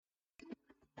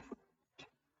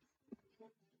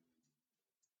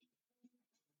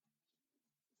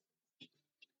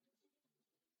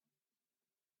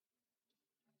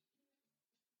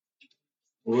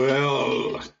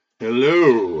Well,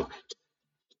 hello.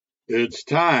 It's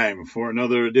time for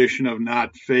another edition of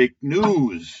Not Fake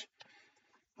News,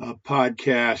 a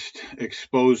podcast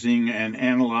exposing and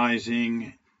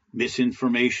analyzing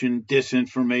misinformation,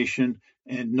 disinformation,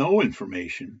 and no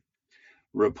information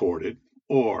reported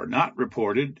or not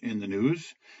reported in the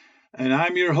news. And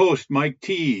I'm your host, Mike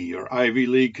T., your Ivy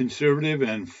League conservative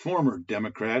and former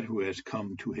Democrat who has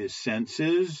come to his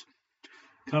senses,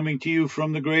 coming to you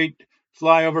from the great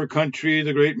flyover country,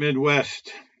 the great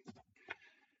Midwest.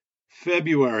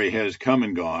 February has come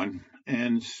and gone,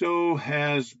 and so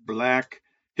has Black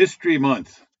History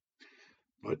Month,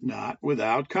 but not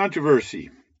without controversy.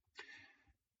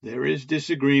 There is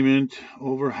disagreement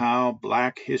over how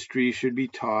Black history should be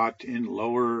taught in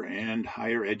lower and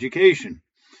higher education.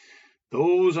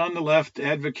 Those on the left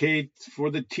advocate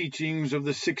for the teachings of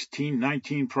the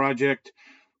 1619 Project,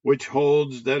 which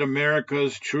holds that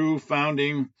America's true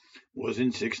founding was in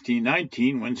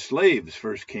 1619 when slaves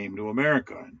first came to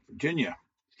America in Virginia.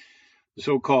 The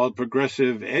so-called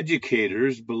progressive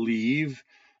educators believe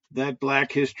that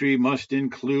Black history must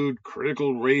include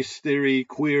critical race theory,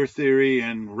 queer theory,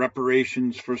 and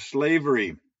reparations for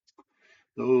slavery.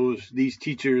 These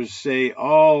teachers say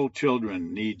all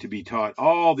children need to be taught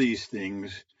all these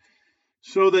things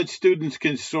so that students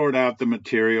can sort out the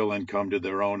material and come to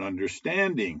their own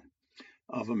understanding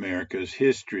of America's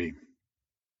history.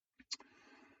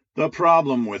 The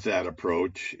problem with that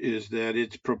approach is that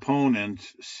its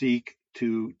proponents seek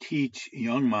to teach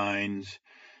young minds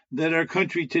that our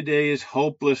country today is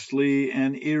hopelessly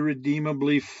and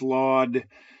irredeemably flawed,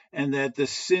 and that the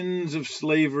sins of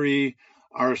slavery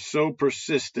are so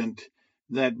persistent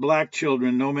that Black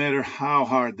children, no matter how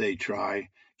hard they try,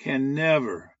 can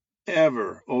never,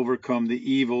 ever overcome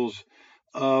the evils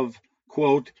of,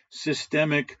 quote,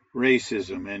 systemic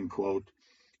racism, end quote,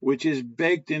 which is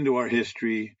baked into our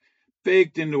history,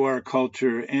 baked into our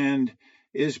culture, and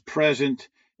is present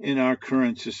in our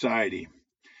current society.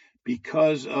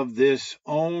 Because of this,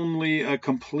 only a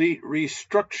complete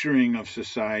restructuring of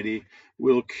society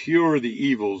will cure the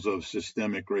evils of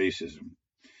systemic racism.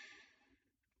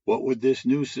 What would this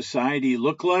new society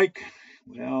look like?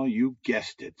 Well, you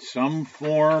guessed it, some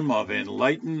form of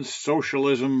enlightened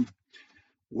socialism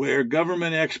where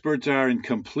government experts are in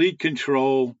complete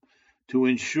control to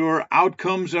ensure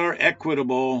outcomes are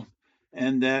equitable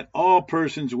and that all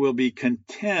persons will be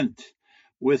content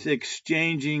with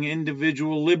exchanging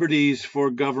individual liberties for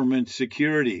government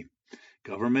security,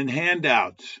 government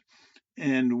handouts,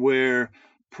 and where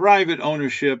private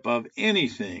ownership of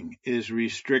anything is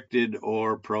restricted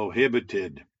or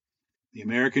prohibited. The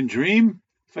American dream?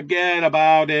 Forget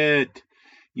about it.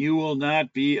 You will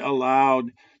not be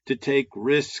allowed to take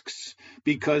risks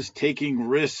because taking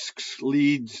risks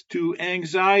leads to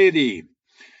anxiety.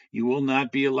 You will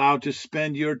not be allowed to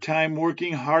spend your time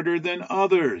working harder than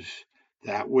others.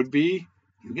 That would be,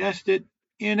 you guessed it,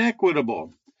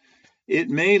 inequitable. It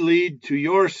may lead to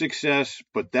your success,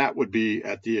 but that would be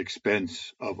at the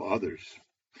expense of others.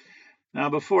 Now,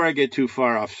 before I get too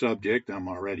far off subject, I'm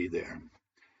already there.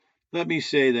 Let me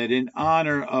say that in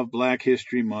honor of Black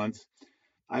History Month,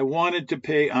 I wanted to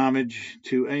pay homage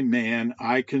to a man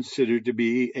I consider to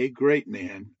be a great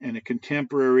man and a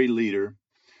contemporary leader,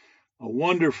 a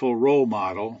wonderful role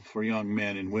model for young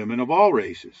men and women of all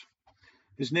races.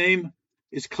 His name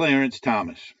is Clarence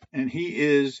Thomas, and he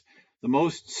is the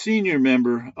most senior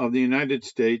member of the United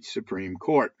States Supreme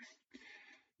Court.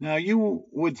 Now, you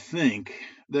would think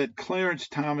that Clarence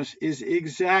Thomas is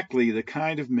exactly the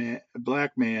kind of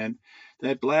Black man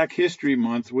that Black History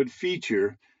Month would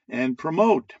feature and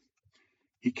promote.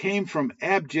 He came from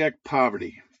abject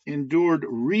poverty, endured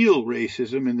real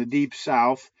racism in the Deep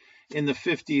South in the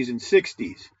 50s and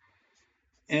 60s,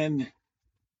 and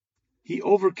he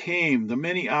overcame the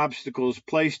many obstacles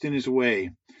placed in his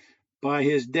way by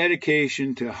his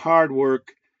dedication to hard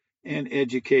work and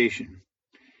education.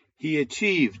 He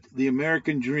achieved the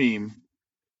American dream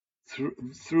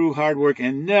through hard work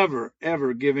and never,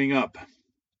 ever giving up.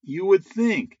 You would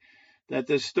think that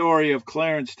the story of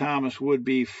Clarence Thomas would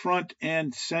be front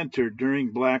and center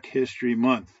during Black History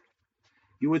Month.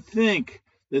 You would think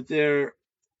that there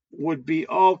would be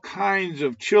all kinds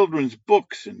of children's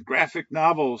books and graphic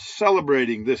novels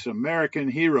celebrating this American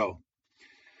hero.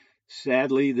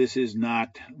 Sadly, this is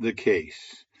not the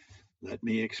case. Let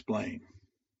me explain.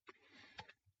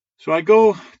 So I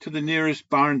go to the nearest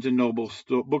Barnes & Noble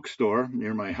bookstore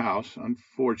near my house.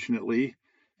 Unfortunately,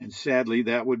 and sadly,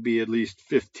 that would be at least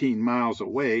 15 miles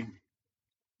away.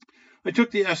 I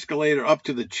took the escalator up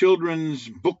to the children's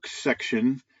book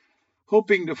section,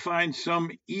 hoping to find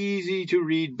some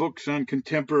easy-to-read books on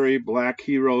contemporary Black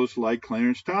heroes like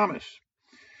Clarence Thomas,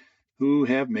 who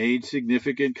have made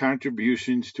significant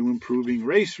contributions to improving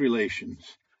race relations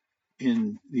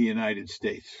in the United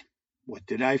States. What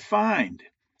did I find?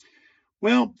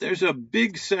 Well, there's a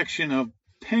big section of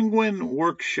Penguin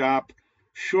Workshop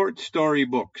short story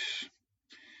books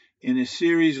in a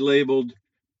series labeled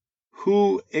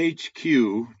Who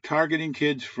HQ, targeting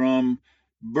kids from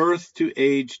birth to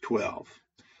age 12.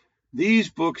 These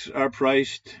books are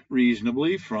priced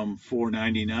reasonably from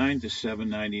 $4.99 to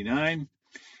 $7.99,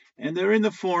 and they're in the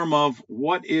form of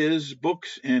what is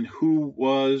books and who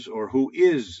was or who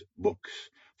is books.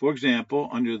 For example,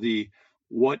 under the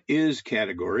what is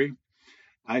category,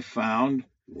 I found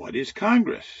what is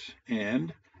Congress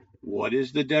and what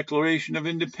is the Declaration of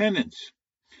Independence.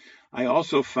 I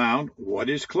also found what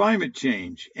is climate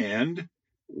change and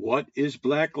what is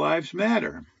Black Lives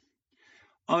Matter.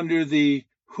 Under the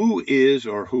who is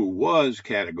or who was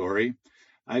category,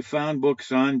 I found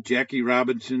books on Jackie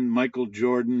Robinson, Michael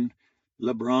Jordan,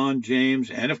 LeBron James,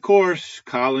 and of course,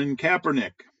 Colin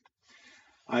Kaepernick.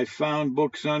 I found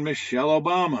books on Michelle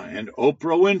Obama and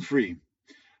Oprah Winfrey.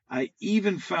 I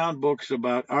even found books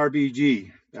about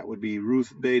RBG, that would be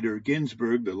Ruth Bader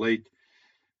Ginsburg, the late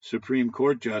Supreme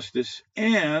Court Justice,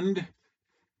 and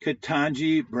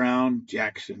Ketanji Brown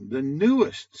Jackson, the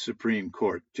newest Supreme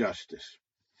Court Justice.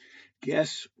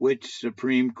 Guess which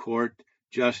Supreme Court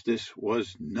Justice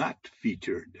was not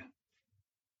featured?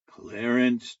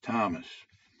 Clarence Thomas.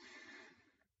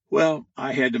 Well,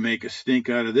 I had to make a stink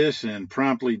out of this and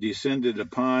promptly descended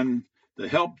upon the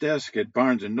help desk at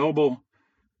Barnes & Noble.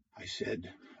 I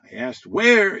asked,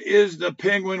 where is the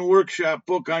Penguin Workshop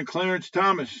book on Clarence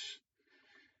Thomas?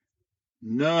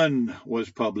 None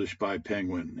was published by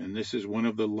Penguin, and this is one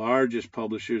of the largest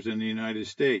publishers in the United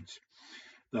States.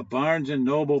 The Barnes &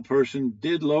 Noble person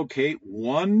did locate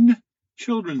one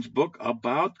children's book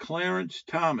about Clarence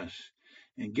Thomas.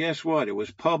 And guess what? It was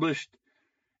published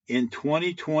in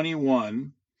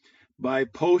 2021 by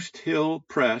Post Hill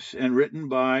Press and written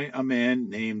by a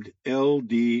man named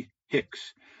L.D.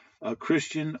 Hicks, a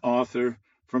Christian author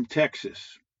from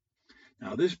Texas.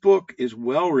 Now, this book is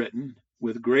well written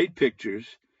with great pictures,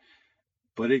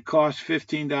 but it costs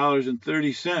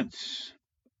 $15.30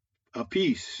 a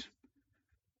piece.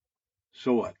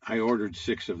 So what? I ordered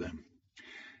 6 of them.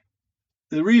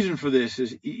 The reason for this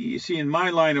is, you see, in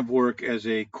my line of work as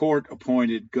a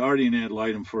court-appointed guardian ad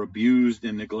litem for abused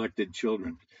and neglected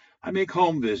children, I make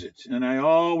home visits, and I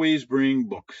always bring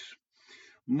books.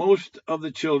 Most of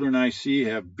the children I see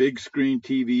have big screen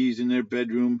TVs in their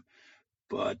bedroom,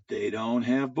 but they don't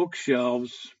have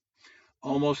bookshelves.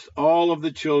 Almost all of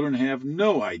the children have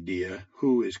no idea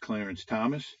who is Clarence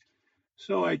Thomas,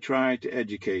 so I try to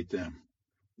educate them,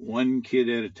 one kid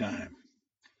at a time.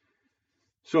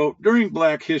 So during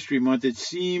Black History Month, it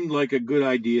seemed like a good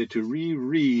idea to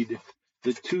reread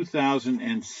the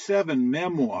 2007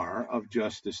 memoir of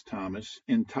Justice Thomas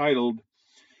entitled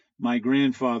My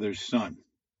Grandfather's Son.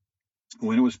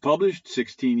 When it was published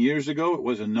 16 years ago, it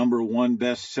was a #1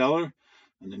 bestseller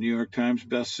on the New York Times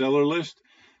bestseller list.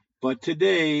 But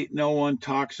today, no one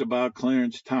talks about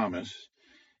Clarence Thomas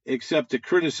except to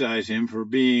criticize him for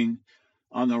being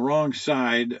on the wrong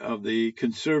side of the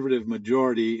conservative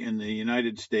majority in the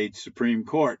United States Supreme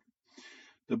Court.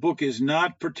 The book is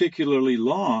not particularly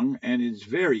long and is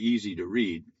very easy to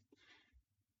read.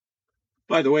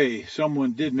 By the way,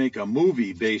 someone did make a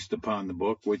movie based upon the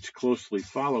book, which closely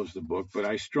follows the book, but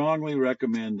I strongly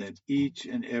recommend that each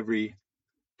and every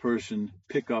person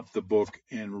pick up the book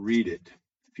and read it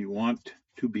if you want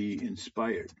to be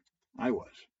inspired. I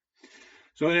was.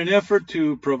 So in an effort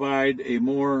to provide a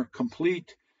more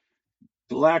complete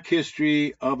Black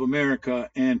history of America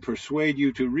and persuade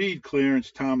you to read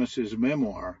Clarence Thomas's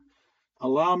memoir,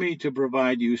 allow me to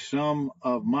provide you some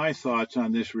of my thoughts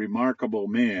on this remarkable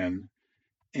man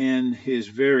and his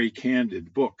very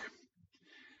candid book.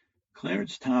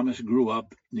 Clarence Thomas grew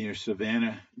up near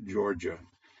Savannah, Georgia,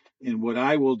 in what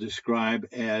I will describe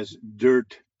as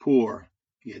dirt poor.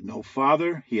 He had no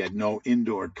father, he had no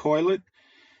indoor toilet,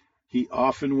 he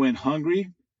often went hungry,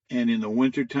 and in the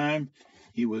wintertime,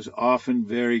 he was often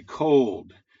very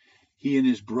cold. He and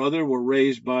his brother were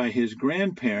raised by his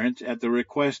grandparents at the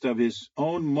request of his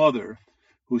own mother,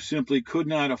 who simply could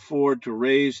not afford to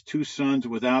raise 2 sons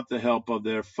without the help of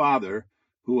their father,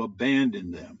 who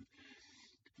abandoned them.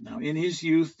 Now, in his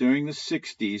youth during the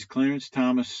 60s, Clarence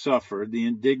Thomas suffered the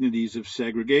indignities of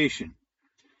segregation.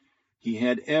 He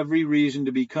had every reason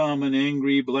to become an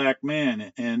angry Black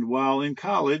man, and while in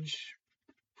college,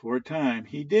 for a time,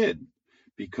 he did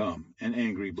become an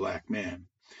angry Black man.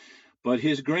 But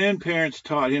his grandparents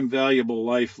taught him valuable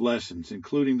life lessons,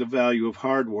 including the value of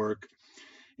hard work,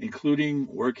 including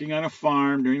working on a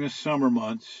farm during the summer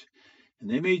months, and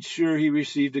they made sure he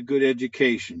received a good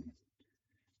education.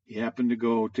 He happened to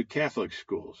go to Catholic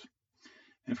schools,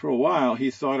 and for a while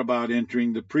he thought about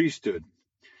entering the priesthood.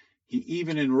 He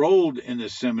even enrolled in the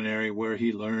seminary where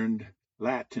he learned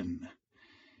Latin.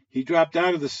 He dropped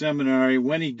out of the seminary.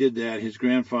 When he did that, his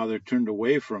grandfather turned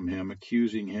away from him,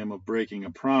 accusing him of breaking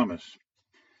a promise.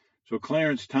 So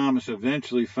Clarence Thomas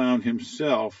eventually found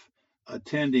himself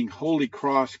attending Holy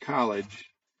Cross College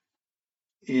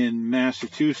in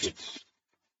Massachusetts.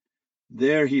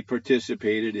 There he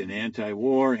participated in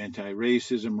anti-war,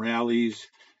 anti-racism rallies,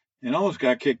 and almost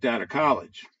got kicked out of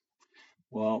college.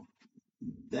 Well,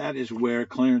 that is where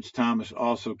Clarence Thomas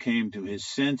also came to his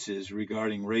senses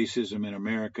regarding racism in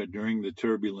America during the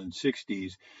turbulent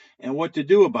 60s and what to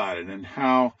do about it and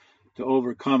how to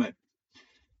overcome it.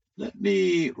 Let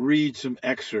me read some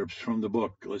excerpts from the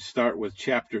book. Let's start with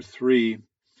chapter 3,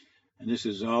 and this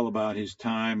is all about his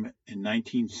time in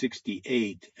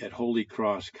 1968 at Holy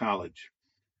Cross College.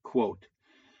 Quote,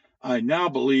 I now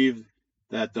believe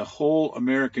that the whole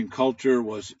American culture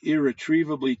was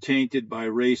irretrievably tainted by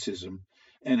racism,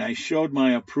 and I showed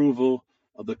my approval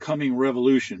of the coming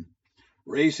revolution.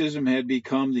 Racism had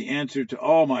become the answer to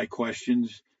all my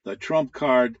questions, the trump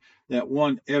card that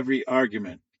won every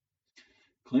argument.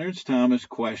 Clarence Thomas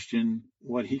questioned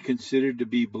what he considered to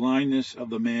be blindness of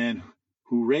the man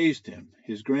who raised him,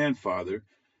 his grandfather,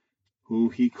 who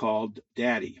he called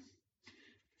Daddy.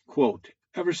 Quote,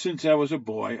 ever since I was a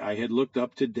boy, I had looked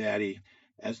up to Daddy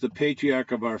as the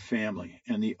patriarch of our family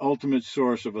and the ultimate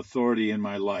source of authority in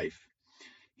my life.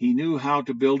 He knew how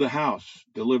to build a house,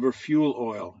 deliver fuel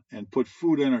oil, and put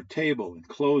food on our table and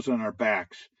clothes on our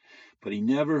backs, but he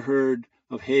never heard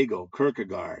of Hegel,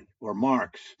 Kierkegaard, or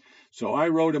Marx, so I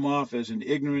wrote him off as an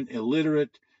ignorant,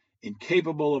 illiterate,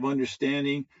 incapable of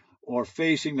understanding or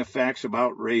facing the facts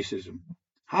about racism.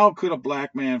 How could a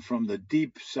black man from the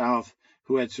deep South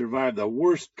who had survived the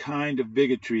worst kind of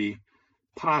bigotry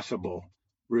possible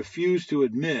refuse to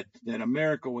admit that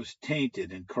America was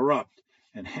tainted and corrupt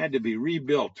and had to be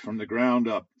rebuilt from the ground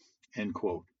up, end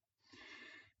quote.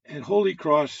 At Holy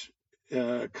Cross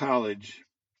College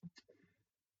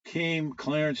came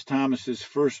Clarence Thomas's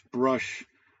first brush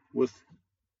with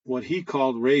what he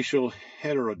called racial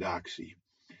heterodoxy.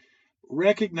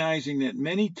 Recognizing that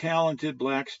many talented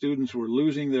black students were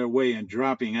losing their way and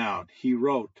dropping out, he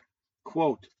wrote,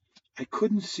 quote, I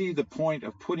couldn't see the point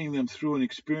of putting them through an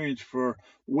experience for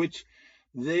which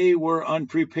they were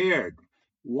unprepared.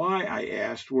 Why, I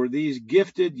asked, were these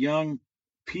gifted young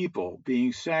people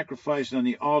being sacrificed on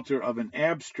the altar of an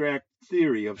abstract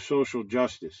theory of social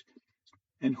justice?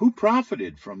 And who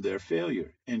profited from their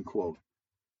failure? End quote.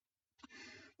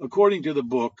 According to the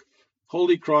book,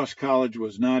 Holy Cross College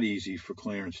was not easy for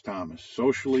Clarence Thomas,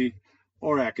 socially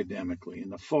or academically. In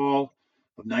the fall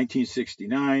of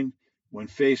 1969, when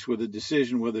faced with a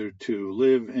decision whether to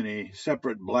live in a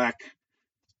separate black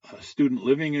student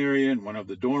living area in one of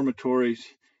the dormitories,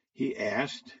 he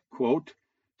asked, quote,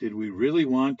 did we really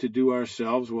want to do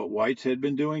ourselves what whites had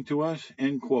been doing to us?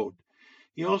 End quote.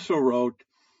 He also wrote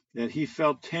that he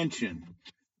felt tension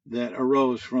that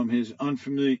arose from his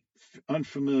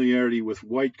unfamiliarity with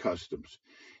white customs.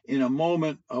 In a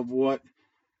moment of what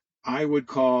I would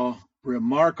call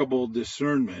remarkable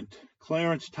discernment,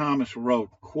 Clarence Thomas wrote,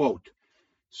 quote,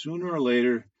 sooner or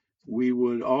later, we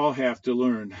would all have to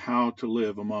learn how to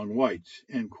live among whites,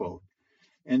 end quote.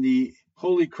 And the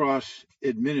Holy Cross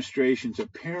administration's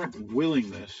apparent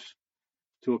willingness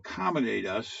to accommodate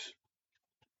us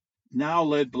now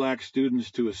led black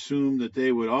students to assume that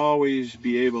they would always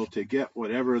be able to get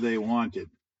whatever they wanted,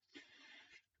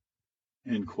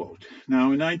 end quote.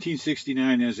 Now, in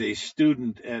 1969, as a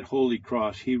student at Holy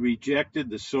Cross, he rejected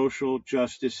the social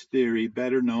justice theory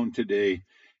better known today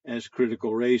as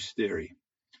critical race theory.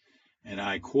 And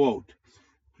I quote,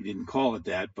 he didn't call it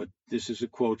that, but this is a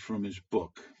quote from his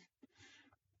book.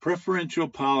 Preferential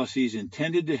policies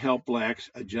intended to help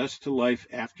blacks adjust to life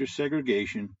after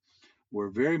segregation were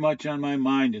very much on my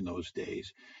mind in those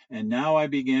days, and now I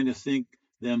began to think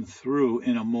them through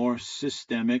in a more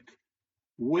systemic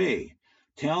way.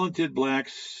 Talented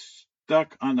blacks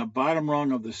stuck on the bottom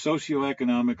rung of the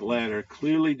socioeconomic ladder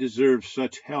clearly deserved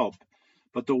such help,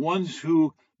 but the ones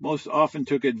who most often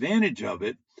took advantage of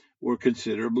it were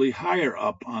considerably higher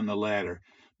up on the ladder.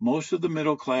 Most of the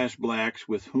middle-class blacks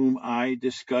with whom I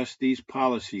discussed these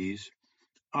policies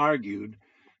argued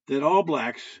that all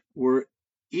blacks were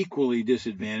equally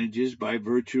disadvantaged by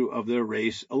virtue of their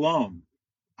race alone.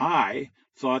 I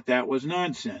thought that was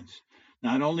nonsense.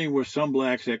 Not only were some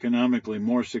blacks economically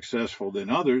more successful than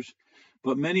others,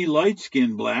 but many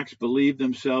light-skinned blacks believed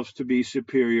themselves to be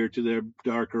superior to their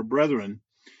darker brethren,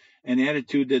 an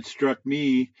attitude that struck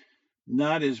me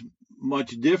not as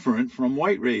much different from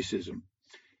white racism.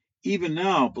 Even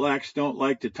now, blacks don't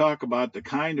like to talk about the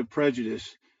kind of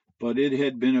prejudice, but it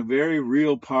had been a very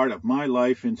real part of my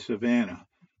life in Savannah,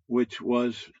 which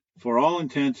was, for all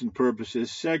intents and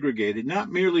purposes, segregated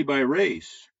not merely by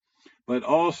race, but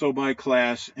also by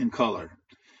class and color.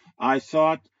 I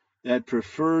thought that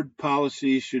preferred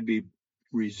policies should be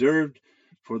reserved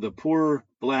for the poorer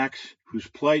blacks whose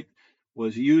plight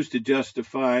was used to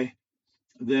justify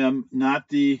them, not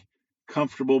the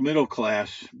comfortable middle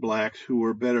class blacks who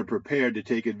were better prepared to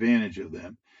take advantage of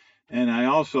them. And I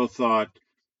also thought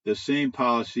the same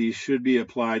policies should be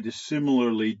applied to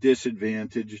similarly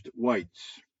disadvantaged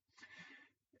whites.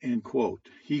 End quote.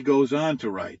 He goes on to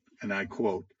write, and I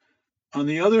quote, "On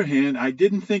the other hand, I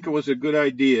didn't think it was a good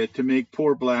idea to make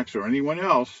poor blacks or anyone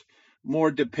else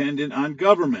more dependent on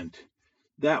government.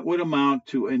 That would amount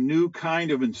to a new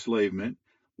kind of enslavement,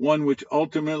 one which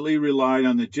ultimately relied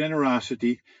on the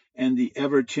generosity and the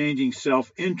ever-changing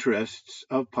self-interests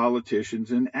of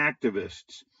politicians and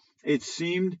activists. It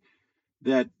seemed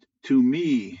that to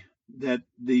me that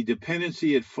the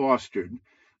dependency it fostered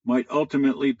might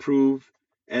ultimately prove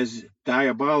as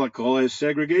diabolical as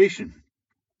segregation,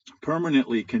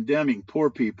 permanently condemning poor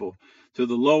people to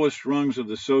the lowest rungs of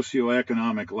the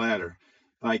socioeconomic ladder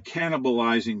by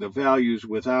cannibalizing the values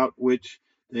without which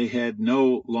they had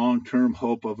no long-term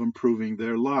hope of improving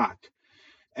their lot.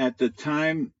 At the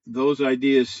time, those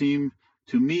ideas seemed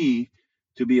to me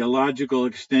to be a logical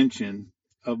extension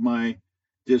of my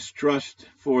distrust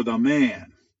for the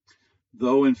man,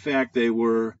 though in fact they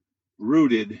were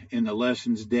rooted in the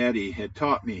lessons Daddy had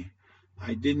taught me.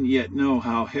 I didn't yet know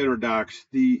how heterodox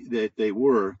that they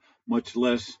were, much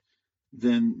less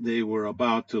than they were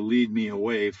about to lead me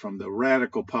away from the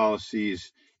radical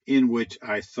policies in which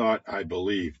I thought I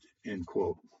believed." End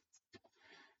quote.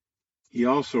 He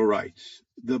also writes,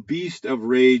 "The beast of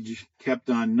rage kept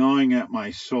on gnawing at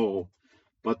my soul,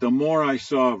 but the more I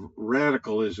saw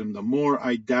radicalism, the more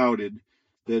I doubted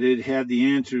that it had the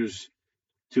answers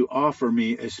to offer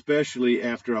me, especially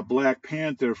after a Black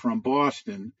Panther from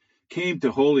Boston came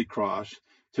to Holy Cross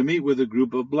to meet with a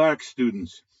group of black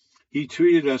students. He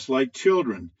treated us like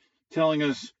children, telling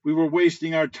us we were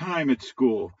wasting our time at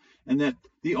school and that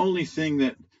the only thing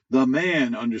that the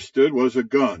man understood was a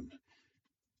gun.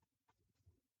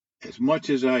 As much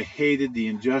as I hated the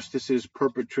injustices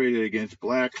perpetrated against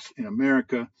blacks in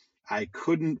America, I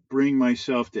couldn't bring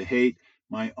myself to hate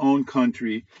my own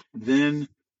country then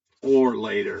or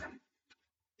later."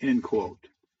 End quote.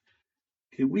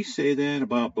 Can we say that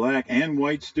about black and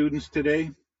white students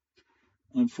today?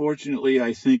 Unfortunately,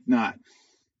 I think not.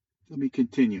 Let me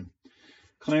continue.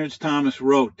 Clarence Thomas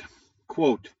wrote,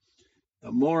 quote,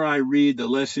 "The more I read, the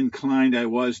less inclined I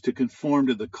was to conform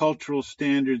to the cultural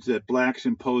standards that blacks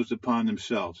imposed upon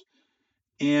themselves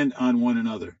and on one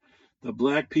another. The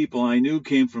black people I knew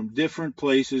came from different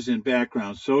places and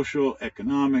backgrounds, social,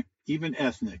 economic, even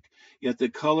ethnic, yet the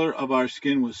color of our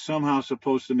skin was somehow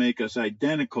supposed to make us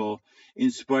identical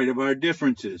in spite of our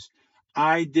differences.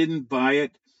 I didn't buy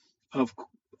it.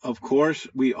 Of course,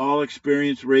 we all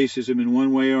experience racism in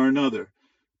one way or another.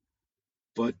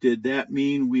 But did that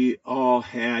mean we all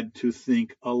had to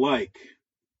think alike?"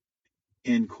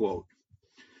 End quote.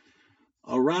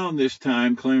 Around this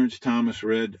time, Clarence Thomas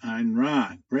read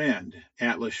Ayn Rand,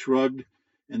 Atlas Shrugged,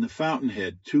 and The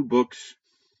Fountainhead, two books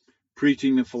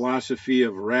preaching the philosophy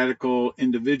of radical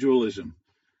individualism.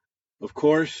 Of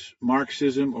course,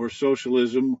 Marxism or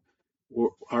socialism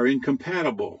are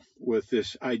incompatible with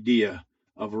this idea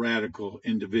of radical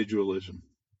individualism.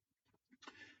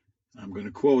 I'm going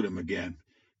to quote him again.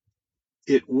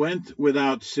 "It went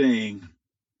without saying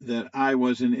that I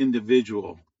was an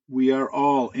individual. We are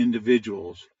all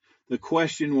individuals. The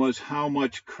question was how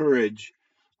much courage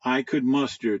I could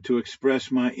muster to express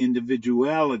my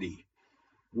individuality.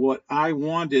 What I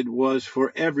wanted was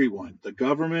for everyone, the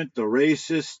government, the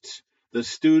racists, the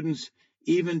students,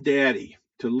 even Daddy,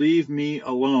 to leave me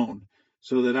alone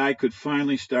so that I could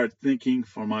finally start thinking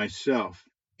for myself."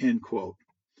 End quote.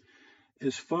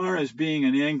 As far as being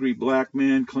an angry black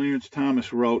man, Clarence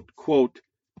Thomas wrote, quote,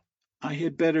 "I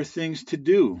had better things to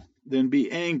do than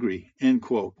be angry." End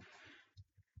quote.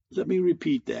 Let me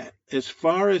repeat that. As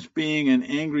far as being an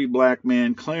angry black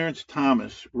man, Clarence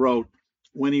Thomas wrote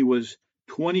when he was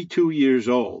 22 years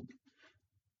old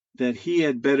that he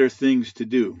had better things to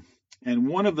do. And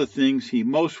one of the things he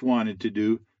most wanted to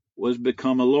do was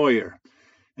become a lawyer.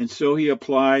 And so he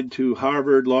applied to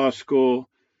Harvard Law School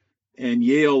and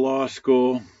Yale Law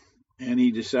School, and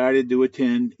he decided to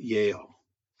attend Yale.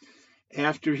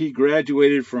 After he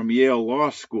graduated from Yale Law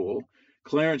School,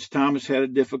 Clarence Thomas had a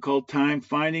difficult time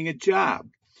finding a job.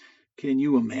 Can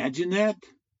you imagine that?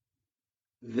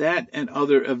 That and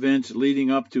other events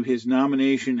leading up to his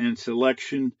nomination and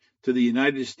selection to the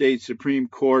United States Supreme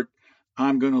Court,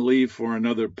 I'm going to leave for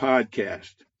another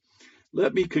podcast.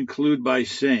 Let me conclude by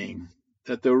saying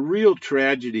that the real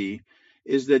tragedy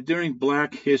is that during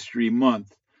Black History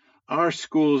Month, our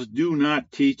schools do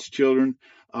not teach children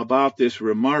about this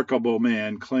remarkable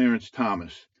man, Clarence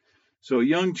Thomas. So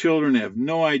young children have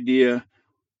no idea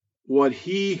what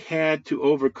he had to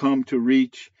overcome to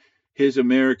reach his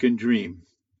American dream.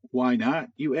 Why not,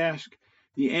 you ask?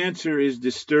 The answer is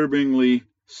disturbingly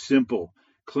simple.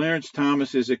 Clarence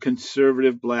Thomas is a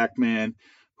conservative black man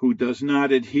who does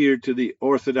not adhere to the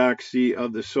orthodoxy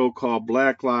of the so-called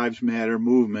Black Lives Matter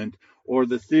movement or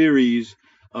the theories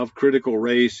of critical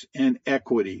race and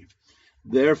equity.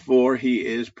 Therefore, he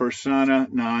is persona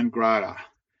non grata.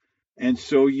 And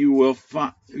so you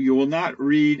will not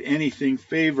read anything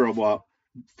favorable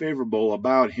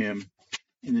about him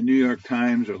in the New York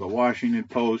Times or the Washington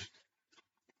Post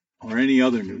or any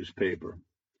other newspaper.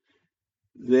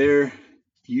 There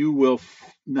you will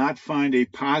not find a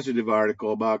positive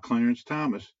article about Clarence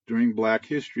Thomas during Black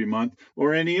History Month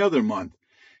or any other month.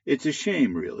 It's a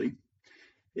shame, really.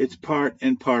 It's part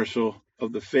and parcel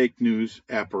of the fake news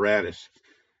apparatus.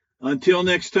 Until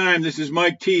next time, this is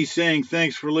Mike T. saying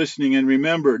thanks for listening, and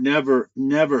remember, never,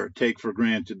 never take for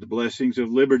granted the blessings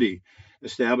of liberty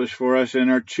established for us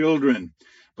and our children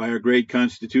by our great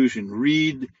Constitution.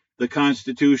 Read the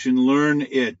Constitution, learn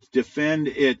it, defend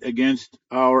it against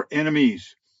our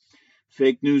enemies.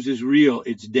 Fake news is real,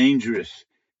 it's dangerous,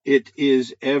 it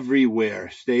is everywhere.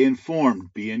 Stay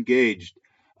informed, be engaged.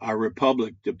 Our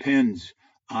republic depends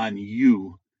on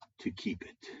you to keep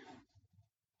it.